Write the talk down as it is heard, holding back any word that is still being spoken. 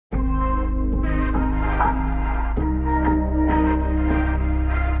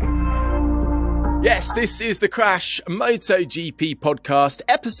Yes, this is the Crash MotoGP podcast,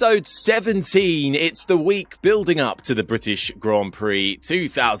 episode 17. It's the week building up to the British Grand Prix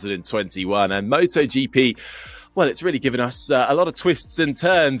 2021, and MotoGP, well, it's really given us a lot of twists and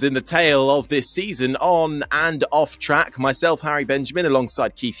turns in the tale of this season on and off track. Myself, Harry Benjamin,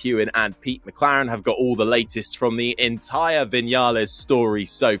 alongside Keith Huewen and Pete McLaren, have got all the latest from the entire Vinales story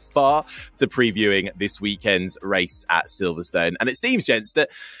so far to previewing this weekend's race at Silverstone. And it seems, gents, that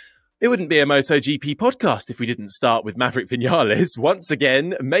it wouldn't be a MotoGP podcast if we didn't start with Maverick Vinales once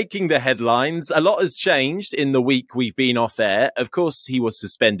again making the headlines. A lot has changed in the week we've been off air. Of course, he was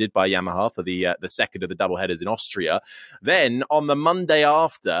suspended by Yamaha for the second of the doubleheaders in Austria. Then on the Monday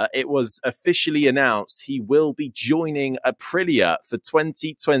after, it was officially announced he will be joining Aprilia for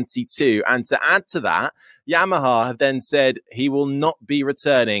 2022. And to add to that, Yamaha have then said he will not be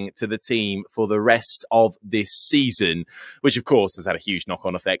returning to the team for the rest of this season, which of course has had a huge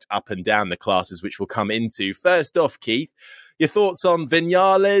knock-on effect up and down the classes, which we'll come into. First off, Keith, your thoughts on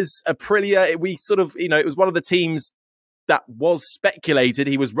Vinales, Aprilia? We sort of, it was one of the teams that was speculated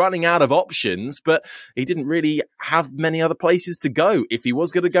he was running out of options, but he didn't really have many other places to go if he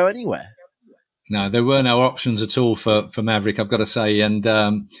was going to go anywhere. No, there were no options at all for Maverick, I've got to say.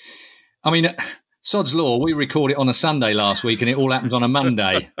 And sod's law, we recorded it on a Sunday last week and it all happens on a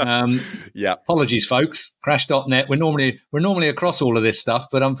Monday. Yeah. Apologies, folks. Crash.net. We're normally across all of this stuff,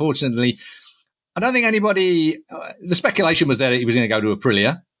 but unfortunately, I don't think anybody, the speculation was there that he was going to go to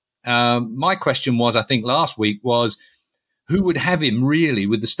Aprilia. My question was, I think last week, was who would have him really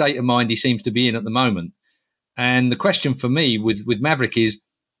with the state of mind he seems to be in at the moment? And the question for me with Maverick is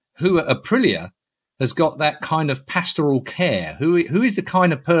who at Aprilia has got that kind of pastoral care? Who is the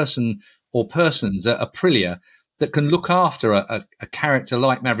kind of person or persons at Aprilia that can look after a character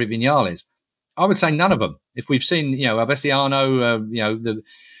like Maverick Vinales? I would say none of them. If we've seen, Abestiano,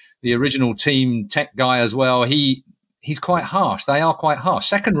 the original team tech guy as well, he's quite harsh. They are quite harsh.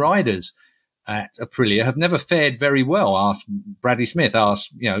 Second riders at Aprilia have never fared very well. Ask Bradley Smith,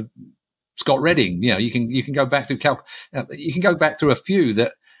 ask, Scott Redding. You can go back through you can go back through a few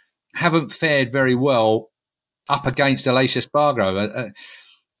that haven't fared very well up against Aleix Espargaro.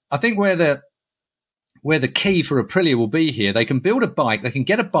 I think where the key for Aprilia will be here, they can build a bike, they can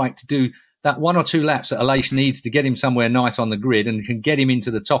get a bike to do that 1 or 2 laps that Aleix needs to get him somewhere nice on the grid and can get him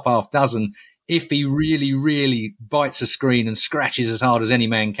into the top half dozen if he really, really bites a screen and scratches as hard as any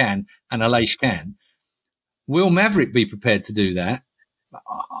man can, and Aleix can. Will Maverick be prepared to do that?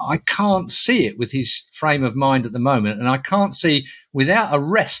 I can't see it with his frame of mind at the moment, and I can't see, without a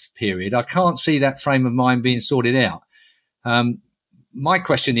rest period, I can't see that frame of mind being sorted out. My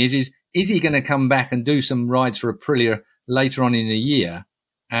question is he going to come back and do some rides for Aprilia later on in the year?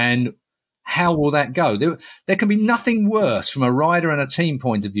 And how will that go? There can be nothing worse from a rider and a team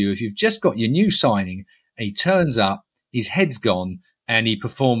point of view if you've just got your new signing and he turns up, his head's gone, and he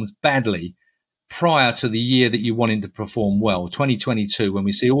performs badly prior to the year that you want him to perform well, 2022, when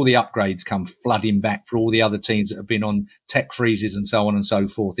we see all the upgrades come flooding back for all the other teams that have been on tech freezes and so on and so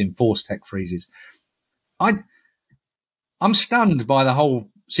forth, enforced tech freezes. I'm stunned by the whole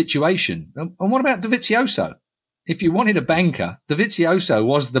situation. And what about Dovizioso? If you wanted a banker, Dovizioso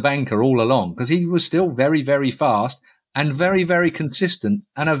was the banker all along because he was still very, very fast and very, very consistent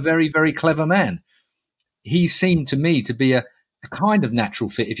and a very, very clever man. He seemed to me to be a kind of natural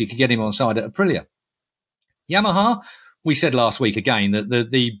fit if you could get him on side at Aprilia. Yamaha, we said last week again that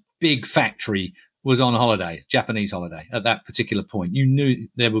the big factory was on holiday, Japanese holiday, at that particular point. You knew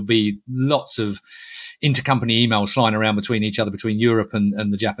there would be lots of intercompany emails flying around between each other, between Europe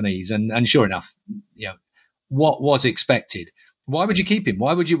and the Japanese. And sure enough, what was expected? Why would you keep him?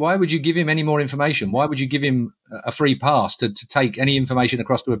 Why would you give him any more information? Why would you give him a free pass to take any information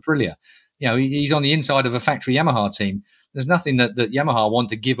across to Aprilia? He's on the inside of a factory Yamaha team. There's nothing that Yamaha want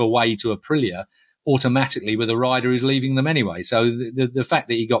to give away to Aprilia automatically with a rider who's leaving them anyway. So the fact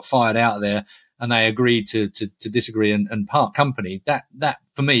that he got fired out of there and they agreed to disagree and part company, that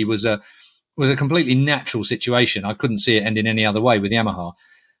for me was a completely natural situation. I couldn't see it ending any other way with Yamaha.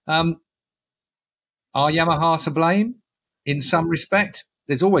 Are Yamaha to blame in some respect?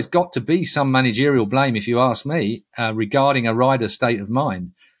 There's always got to be some managerial blame, if you ask me, regarding a rider's state of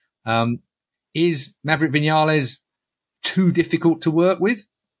mind. Is Maverick Vinales too difficult to work with?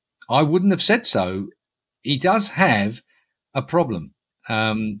 I wouldn't have said so. He does have a problem.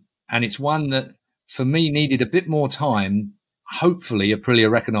 And it's one that, for me, needed a bit more time. Hopefully,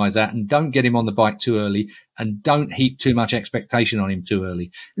 Aprilia recognise that and don't get him on the bike too early and don't heap too much expectation on him too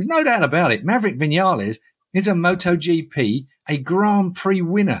early. There's no doubt about it. Maverick Vinales is a MotoGP, a Grand Prix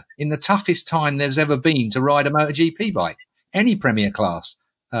winner in the toughest time there's ever been to ride a MotoGP bike, any Premier class.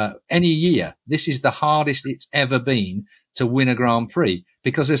 any year, this is the hardest it's ever been to win a Grand Prix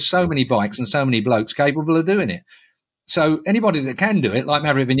because there's so many bikes and so many blokes capable of doing it. So anybody that can do it, like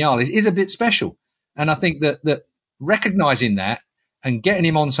Maverick Vinales, is a bit special. And I think that recognising that and getting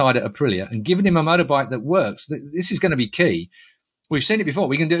him on side at Aprilia and giving him a motorbike that works, this is going to be key. We've seen it before.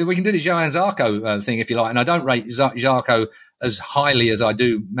 We can do the Johann Zarco thing if you like, and I don't rate Zarco as highly as I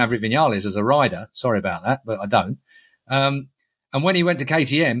do Maverick Vinales as a rider. Sorry about that, but I don't. And when he went to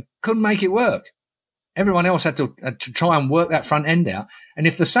KTM, couldn't make it work. Everyone else had to try and work that front end out. And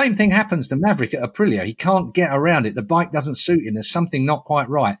if the same thing happens to Maverick at Aprilia, he can't get around it. The bike doesn't suit him. There's something not quite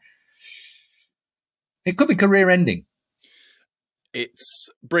right. It could be career-ending. It's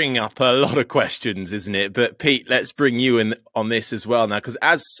bringing up a lot of questions, isn't it? But Pete, let's bring you in on this as well now, because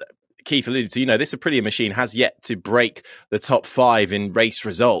as Keith alluded to, you know, this Aprilia machine has yet to break the top 5 in race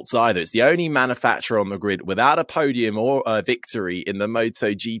results either. It's the only manufacturer on the grid without a podium or a victory in the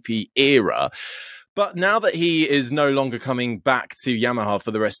MotoGP era. But now that he is no longer coming back to Yamaha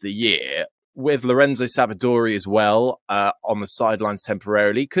for the rest of the year, with Lorenzo Savadori as well on the sidelines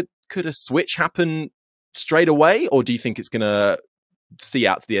temporarily, could a switch happen straight away, or do you think it's going to see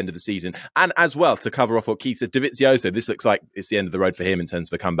out to the end of the season? And as well, to cover off what Keith said, Dovizioso, this looks like it's the end of the road for him in terms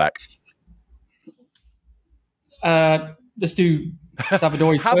of a comeback. Let's do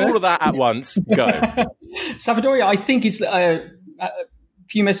Savadori Have first. all of that at once. Go. Savadori, I think it's a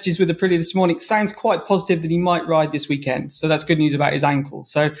few messages with Aprilia this morning. It sounds quite positive that he might ride this weekend. So that's good news about his ankle.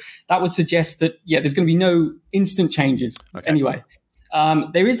 So that would suggest that, yeah, there's going to be no instant changes. Okay. Anyway,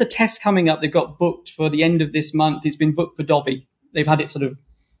 there is a test coming up. They've got booked for the end of this month. It's been booked for Dovi. They've had it sort of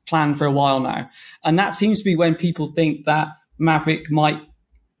planned for a while now. And that seems to be when people think that Maverick might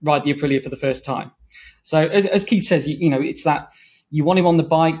ride the Aprilia for the first time. So as Keith says, you know, it's that you want him on the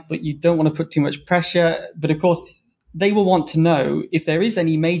bike, but you don't want to put too much pressure. But of course, they will want to know if there is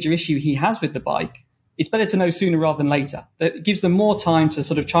any major issue he has with the bike. It's better to know sooner rather than later. That gives them more time to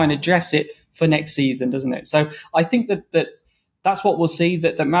sort of try and address it for next season, doesn't it? So I think that's what we'll see,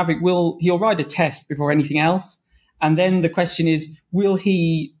 that Maverick he'll ride a test before anything else. And then the question is, will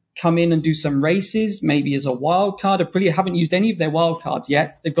he come in and do some races, maybe as a wild card? Aprilia haven't used any of their wild cards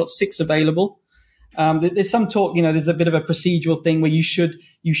yet. They've got 6 available. There's some talk, you know, there's a bit of a procedural thing where you should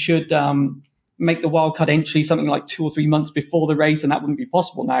make the wildcard entry something like 2 or 3 months before the race, and that wouldn't be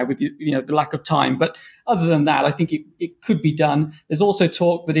possible now with the lack of time. But other than that, I think it could be done. There's also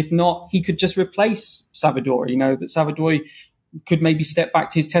talk that if not, he could just replace Savadori. You know, that Savadori could maybe step back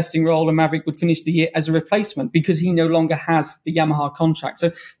to his testing role and Maverick would finish the year as a replacement because he no longer has the Yamaha contract.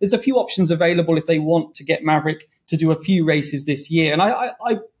 So there's a few options available if they want to get Maverick to do a few races this year. And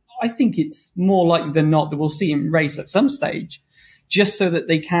I think it's more likely than not that we'll see him race at some stage, just so that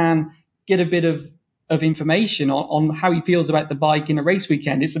they can get a bit of information on how he feels about the bike in a race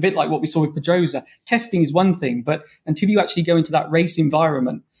weekend. It's a bit like what we saw with Pedrosa. Testing is one thing, but until you actually go into that race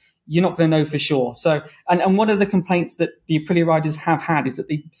environment, you're not going to know for sure. So, and one of the complaints that the Aprilia riders have had is that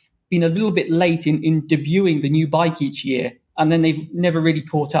they've been a little bit late in debuting the new bike each year, and then they've never really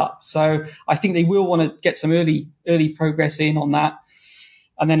caught up. So I think they will want to get some early progress in on that.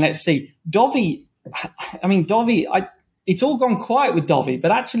 And then let's see. Dovi, it's all gone quiet with Dovi,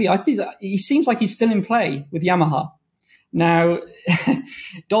 but actually I think he seems like he's still in play with Yamaha. Now,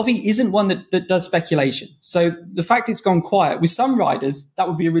 Dovi isn't one that does speculation. So the fact it's gone quiet, with some riders, that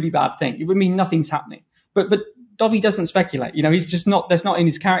would be a really bad thing. It would mean nothing's happening. But Dovi doesn't speculate. You know, he's just not, that's not in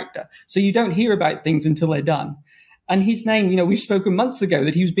his character. So you don't hear about things until they're done. And his name, you know, we've spoken months ago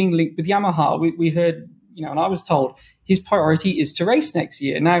that he was being linked with Yamaha. We heard, you know, and I was told his priority is to race next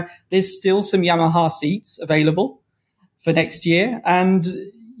year. Now, there's still some Yamaha seats available for next year. And,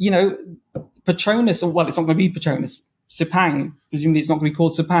 you know, Petronas, well, it's not going to be Petronas. Sepang, presumably it's not going to be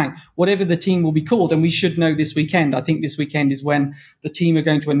called Sepang, whatever the team will be called. And we should know this weekend. I think this weekend is when the team are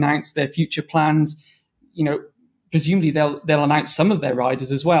going to announce their future plans. You know, presumably they'll announce some of their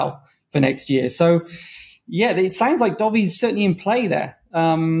riders as well for next year. So, yeah, it sounds like Dovi's certainly in play there.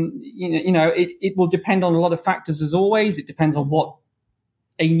 It will depend on a lot of factors as always. It depends on what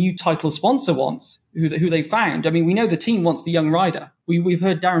a new title sponsor wants, who they found. I mean, we know the team wants the young rider. We've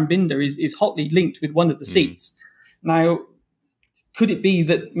heard Darren Binder is hotly linked with one of the seats. Now, could it be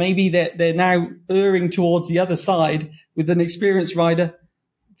that maybe they're now erring towards the other side with an experienced rider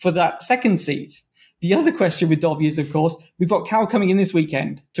for that second seat? The other question with Dovi is, of course, we've got Cal coming in this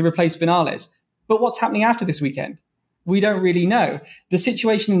weekend to replace Vinales. But what's happening after this weekend? We don't really know. The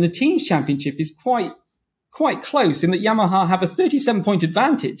situation in the Teams Championship is quite close in that Yamaha have a 37-point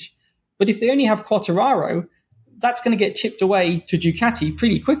advantage. But if they only have Quartararo, that's going to get chipped away to Ducati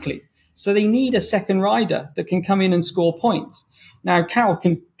pretty quickly. So they need a second rider that can come in and score points. Now, Cal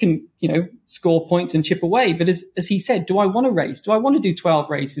can score points and chip away, but as he said, do I want to race? Do I want to do 12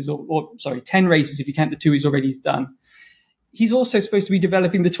 races or 10 races if you count the 2 he's already done? He's also supposed to be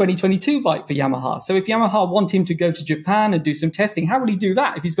developing the 2022 bike for Yamaha. So if Yamaha want him to go to Japan and do some testing, how will he do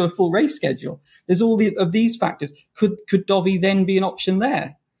that if he's got a full race schedule? There's all of these factors. Could Dovi then be an option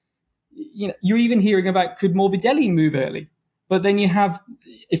there? You're even hearing about, could Morbidelli move early? But then you have,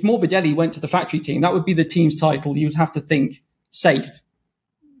 if Morbidelli went to the factory team, that would be the team's title. You would have to think safe.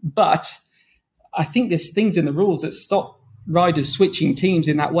 But I think there's things in the rules that stop riders switching teams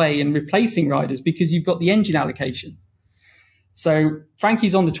in that way and replacing riders because you've got the engine allocation. So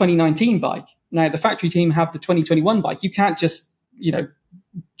Frankie's on the 2019 bike. Now the factory team have the 2021 bike. You can't just,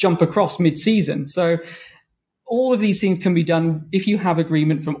 jump across mid-season. So all of these things can be done if you have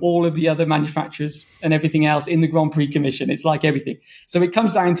agreement from all of the other manufacturers and everything else in the Grand Prix Commission. It's like everything. So it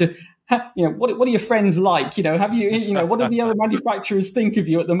comes down to, what are your friends like? Have you, what do the other manufacturers think of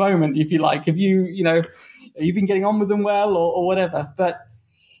you at the moment, if you like? Have you, have you been getting on with them well or whatever? But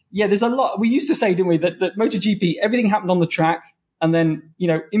yeah, there's a lot. We used to say, didn't we, that MotoGP, everything happened on the track. And then,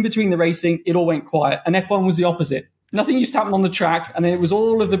 in between the racing, it all went quiet. And F1 was the opposite. Nothing used to happen on the track. And then it was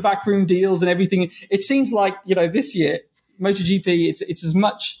all of the backroom deals and everything. It seems like, this year, MotoGP, it's as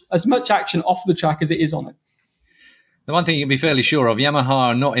much action off the track as it is on it. The one thing you can be fairly sure of, Yamaha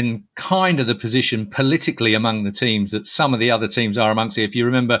are not in kind of the position politically among the teams that some of the other teams are amongst it. If you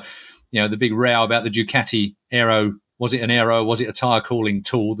remember, the big row about the Ducati aero, was it an aero? Was it a tyre cooling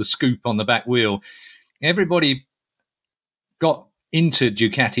tool? The scoop on the back wheel. Everybody got into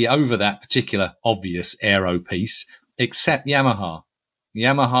Ducati over that particular obvious aero piece, except Yamaha.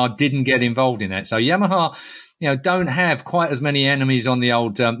 Yamaha didn't get involved in that. So Yamaha, don't have quite as many enemies on the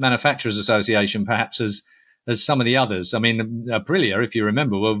old Manufacturers Association, perhaps, as some of the others. I mean, Aprilia, if you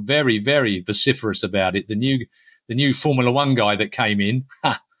remember, were very, very vociferous about it. The new Formula One guy that came in,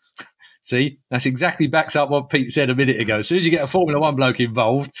 see, that's exactly backs up what Pete said a minute ago. As soon as you get a Formula One bloke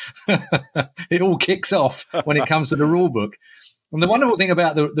involved, it all kicks off when it comes to the rule book. And the wonderful thing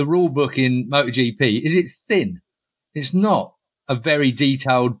about the rule book in MotoGP is it's thin. It's not a very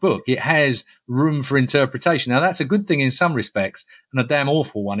detailed book. It has room for interpretation. Now, that's a good thing in some respects and a damn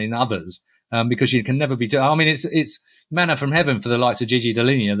awful one in others, because you can never be it's manna from heaven for the likes of Gigi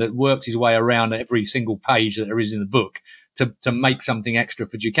Dall'Igna that works his way around every single page that there is in the book to make something extra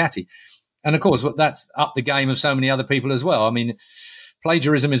for Ducati. And, of course, that's up the game of so many other people as well. I mean,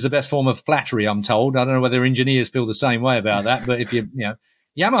 plagiarism is the best form of flattery, I'm told. I don't know whether engineers feel the same way about that, but if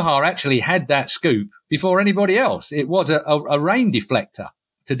Yamaha actually had that scoop before anybody else. It was a rain deflector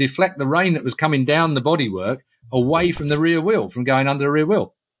to deflect the rain that was coming down the bodywork away from the rear wheel, from going under the rear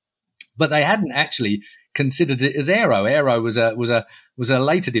wheel. But they hadn't actually considered it as aero. Aero was a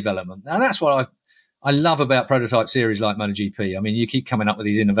later development. And that's what I love about prototype series like MotoGP. I mean, you keep coming up with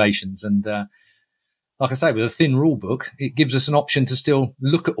these innovations and, like I say, with a thin rule book, it gives us an option to still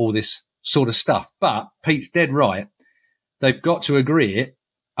look at all this sort of stuff. But Pete's dead right. They've got to agree it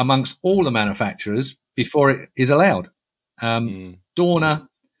amongst all the manufacturers before it is allowed. Dorna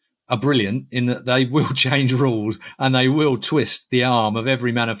are brilliant in that they will change rules and they will twist the arm of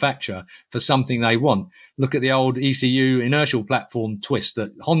every manufacturer for something they want. Look at the old ECU inertial platform twist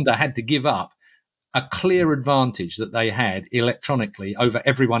that Honda had to give up a clear advantage that they had electronically over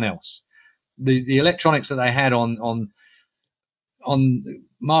everyone else. The electronics that they had on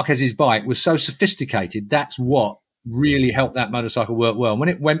Marquez's bike was so sophisticated. That's what really helped that motorcycle work well. When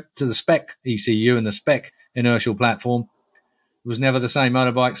it went to the spec ECU and the spec inertial platform, it was never the same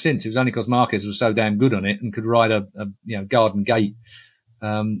motorbike since. It was only because Marquez was so damn good on it and could ride a Garden Gate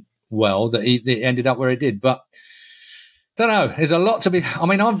well that it ended up where it did. But don't know. There's a lot to be. I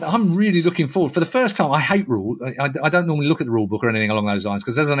mean, I'm really looking forward. For the first time, I hate rule. I don't normally look at the rule book or anything along those lines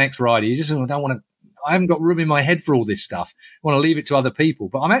because as an ex-rider, you just don't want to. I haven't got room in my head for all this stuff. I want to leave it to other people.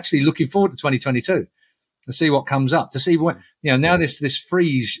 But I'm actually looking forward to 2022 to see what comes up. To see what now this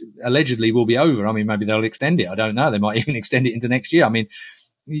freeze allegedly will be over. I mean, maybe they'll extend it. I don't know. They might even extend it into next year. I mean,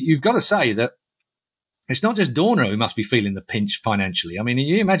 you've got to say that. It's not just Dorna who must be feeling the pinch financially. I mean,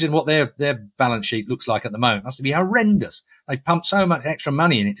 you imagine what their balance sheet looks like at the moment. It must be horrendous. They pump so much extra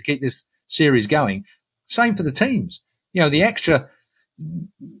money in it to keep this series going. Same for the teams. The extra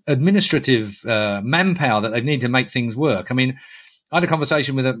administrative manpower that they need to make things work. I mean, I had a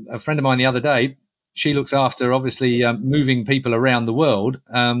conversation with a friend of mine the other day. She looks after, obviously, moving people around the world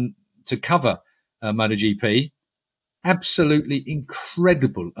to cover MotoGP. Absolutely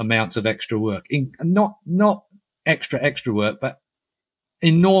incredible amounts of extra work. Not extra work, but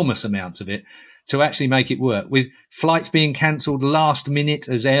enormous amounts of it to actually make it work, with flights being cancelled last minute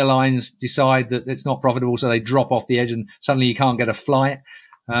as airlines decide that it's not profitable, so they drop off the edge and suddenly you can't get a flight.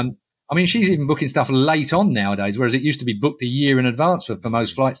 I mean, she's even booking stuff late on nowadays, whereas it used to be booked a year in advance for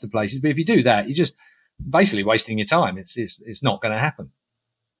most flights to places. But if you do that, you're just basically wasting your time. It's not going to happen.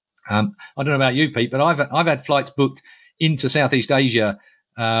 I don't know about you, Pete, but I've had flights booked into Southeast Asia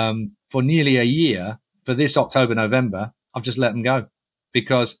for nearly a year for this October, November. I've just let them go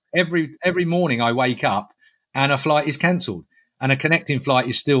because every morning I wake up and a flight is cancelled. And a connecting flight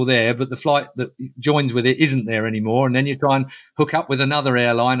is still there, but the flight that joins with it isn't there anymore. And then you try and hook up with another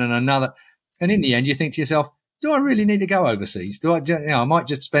airline and another. And in the end, you think to yourself, do I really need to go overseas? I might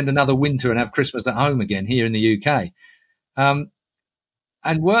just spend another winter and have Christmas at home again here in the UK.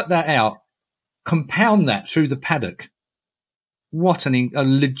 And work that out, compound that through the paddock. What a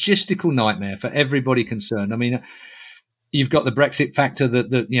logistical nightmare for everybody concerned. I mean, you've got the Brexit factor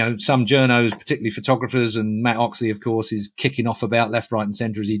that some journos, particularly photographers, and Matt Oxley, of course, is kicking off about left, right, and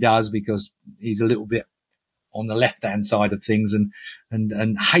centre as he does because he's a little bit on the left-hand side of things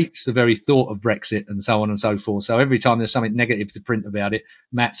and hates the very thought of Brexit and so on and so forth. So every time there's something negative to print about it,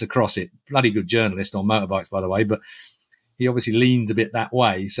 Matt's across it. Bloody good journalist on motorbikes, by the way, but he obviously leans a bit that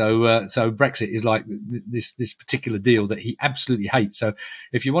way. So Brexit is like this particular deal that he absolutely hates. So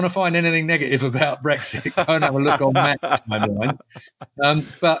if you want to find anything negative about Brexit, go and have a look on Matt's timeline.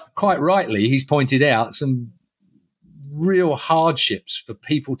 But quite rightly, he's pointed out some real hardships for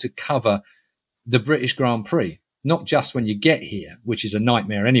people to cover the British Grand Prix, not just when you get here, which is a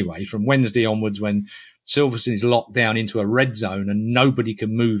nightmare anyway, from Wednesday onwards when Silverstone is locked down into a red zone and nobody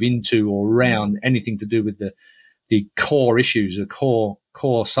can move into or around anything to do with the core issues, the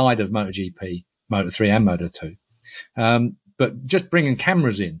core side of MotoGP, Moto3 and Moto2. But just bringing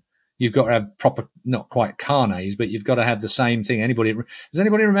cameras in, you've got to have proper, not quite carnets, but you've got to have the same thing. Does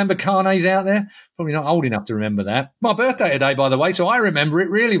anybody remember carnets out there? Probably not old enough to remember that. My birthday today, by the way, so I remember it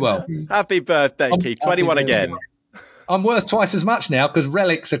really well. Happy birthday, Keith. 21 again. I'm worth twice as much now because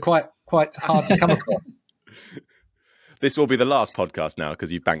relics are quite hard to come across. This will be the last podcast now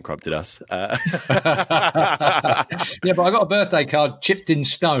because you've bankrupted us. Yeah, but I got a birthday card chipped in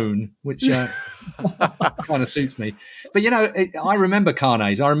stone, which kind of suits me. But, I remember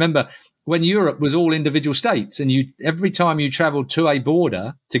carnets. I remember when Europe was all individual states and every time you travelled to a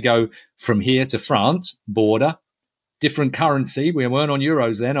border to go from here to France, border, different currency. We weren't on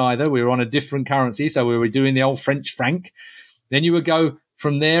euros then either. We were on a different currency. So we were doing the old French franc. Then you would go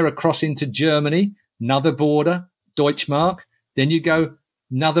from there across into Germany, another border, Deutschmark. Then you go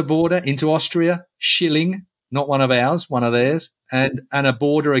another border into Austria, shilling, not one of ours, one of theirs, and a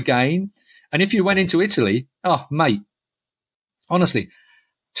border again. And if you went into Italy, oh, mate, honestly,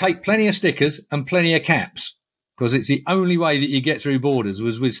 take plenty of stickers and plenty of caps because it's the only way that you get through borders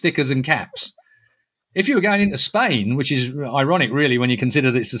was with stickers and caps. If you were going into Spain, which is ironic, really, when you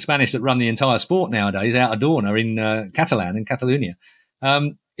consider that it's the Spanish that run the entire sport nowadays out of Dorna in Catalonia.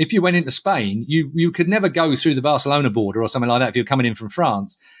 If you went into Spain, you could never go through the Barcelona border or something like that if you're coming in from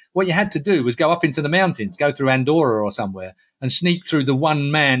France. What you had to do was go up into the mountains, go through Andorra or somewhere and sneak through the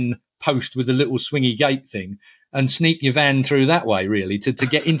one-man post with the little swingy gate thing and sneak your van through that way, really, to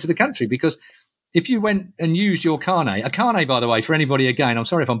get into the country. Because if you went and used your carnet, a carnet, by the way, for anybody, again, I'm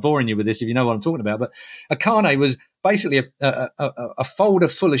sorry if I'm boring you with this if you know what I'm talking about, but a carnet was basically a folder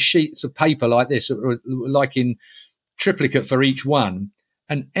full of sheets of paper like this, like in triplicate for each one.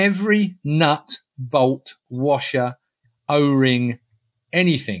 And every nut, bolt, washer, O-ring,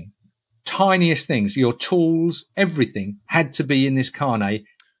 anything, tiniest things, your tools, everything had to be in this carnet,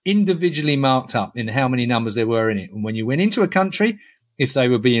 individually marked up in how many numbers there were in it. And when you went into a country, if they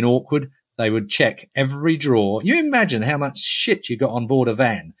were being awkward, they would check every drawer. You imagine how much shit you got on board a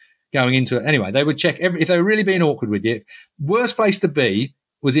van going into it. Anyway, they would check if they were really being awkward with you. Worst place to be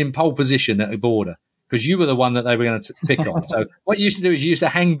was in pole position at a border, because you were the one that they were going to pick on. So what you used to do is you used to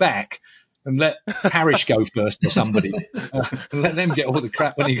hang back and let Parrish go first or somebody and let them get all the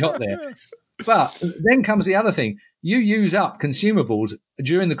crap when he got there. But then comes the other thing. You use up consumables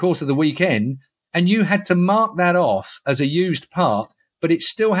during the course of the weekend and you had to mark that off as a used part, but it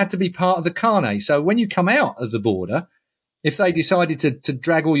still had to be part of the carnet. So when you come out of the border, if they decided to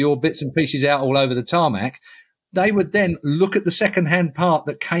drag all your bits and pieces out all over the tarmac, they would then look at the second-hand part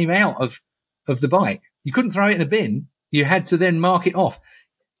that came out of the bike. You couldn't throw it in a bin. You had to then mark it off.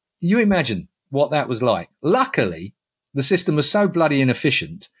 You imagine what that was like. Luckily, the system was so bloody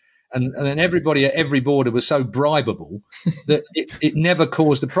inefficient and then everybody at every border was so bribable that it never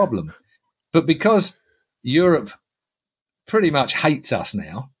caused a problem. But because Europe pretty much hates us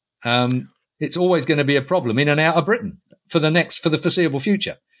now, it's always going to be a problem in and out of Britain for the foreseeable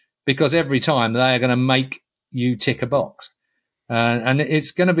future. because every time they are going to make you tick a box. And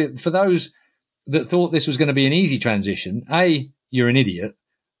it's going to be, for those that thought this was going to be an easy transition, A, you're an idiot.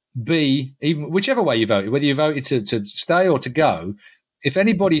 B, even whichever way you voted, whether you voted to stay or to go, if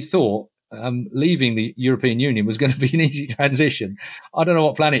anybody thought leaving the European Union was going to be an easy transition, I don't know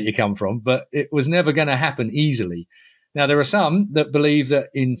what planet you come from, but it was never going to happen easily. Now, there are some that believe that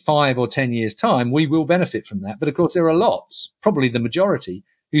in 5 or 10 years' time, we will benefit from that. But of course, there are lots, probably the majority,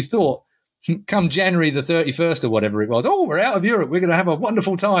 who thought come January the 31st or whatever it was, oh, we're out of Europe, we're going to have a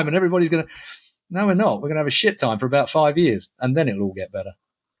wonderful time and everybody's going to... No, we're not. We're going to have a shit time for about 5 years and then it'll all get better.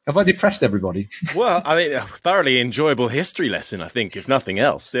 Have I depressed everybody? Well, I mean, a thoroughly enjoyable history lesson, I think, if nothing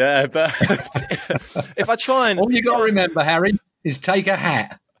else. Yeah, but if I try and... All you got to remember, Harry, is take a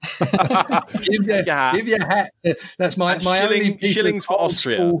hat. Give your hat. That's my only piece shillings for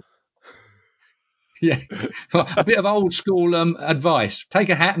Austria. School, yeah, a bit of old school advice. Take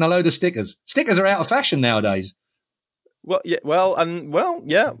a hat and a load of stickers. Stickers are out of fashion nowadays. Well, yeah,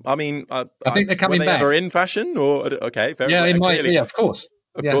 yeah. I mean, I think they're coming back. Were they ever in fashion? Or okay, fair enough. Yeah, of course.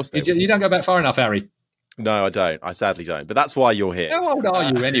 Of course, you don't go back far enough, Harry. No, I don't. I sadly don't. But that's why you're here. How old are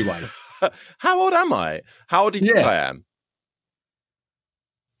you anyway? How old am I? How old do you think I am?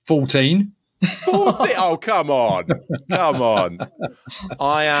 14. 14? Oh, come on. Come on.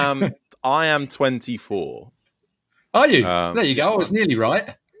 I am 24. Are you? There you go. I was nearly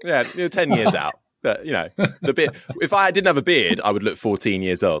right. Yeah, you're 10 years out. But, you know, if I didn't have a beard, I would look 14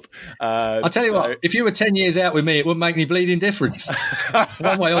 years old. I'll tell you what, if you were 10 years out with me, it wouldn't make any bleeding difference.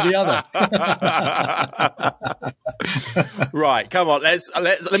 One way or the other. Right, come on.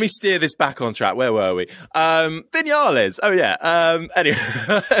 Let me steer this back on track. Where were we? Vinales. Oh, yeah. Anyway,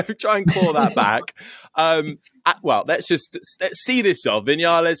 try and claw that back. Well, let's see this off.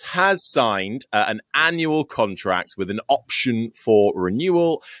 Vinales has signed an annual contract with an option for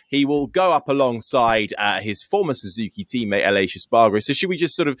renewal. He will go up alongside his former Suzuki teammate, Aleix Espargaro. So should we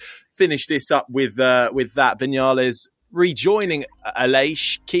just sort of finish this up with that? Vinales rejoining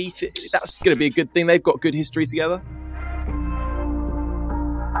Aleix. Keith, that's going to be a good thing. They've got good history together.